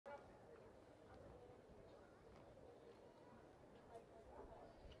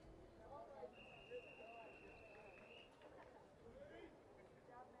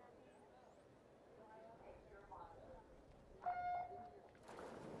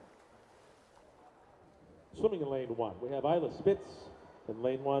swimming in lane 1. We have Isla Spitz in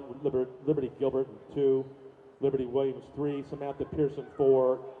lane 1, Liberty Gilbert in 2, Liberty Williams 3, Samantha Pearson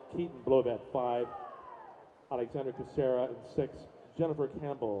 4, Keaton Blovet 5, Alexander Casera in 6, Jennifer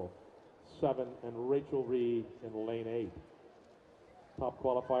Campbell 7, and Rachel Reed in lane 8. Top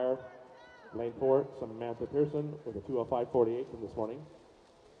qualifier, lane 4, Samantha Pearson with a 2:05.48 from this morning.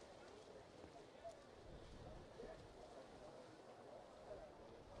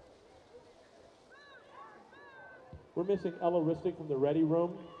 We're missing Ella Ristic from the ready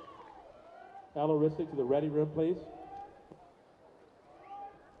room. Ella Ristic to the ready room, please.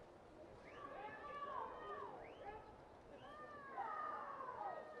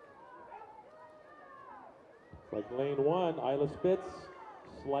 It's like lane 1, Isla Spitz,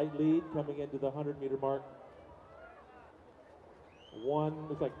 slight lead coming into the 100-meter mark. 1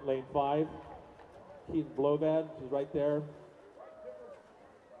 is like lane 5, Keaton Blovad, she's right there.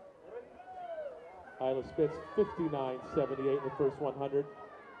 Isla Spitz, 59.78 in the first 100.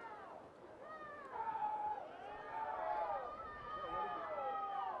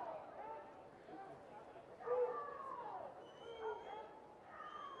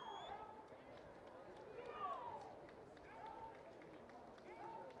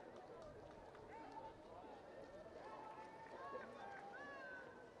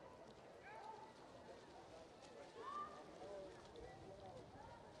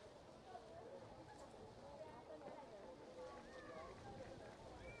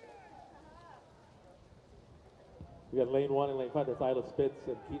 We got lane 1 and lane 5, that's Isla Spitz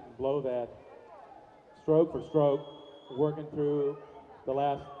and Keaton Blovad. Stroke for stroke, working through the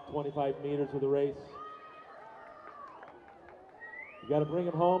last 25 meters of the race. You got to bring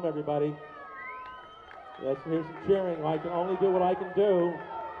them home, everybody. Here's some cheering. I can only do what I can do.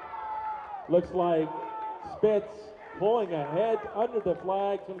 Looks like Spitz pulling ahead under the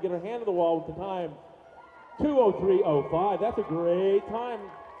flag. She's going to get her hand to the wall with the time. 2:03.05. That's a great time.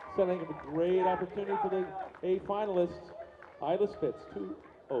 Setting up a great opportunity for the 8 finalists. Isla Spitz,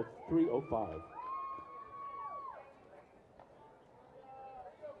 2:03.05.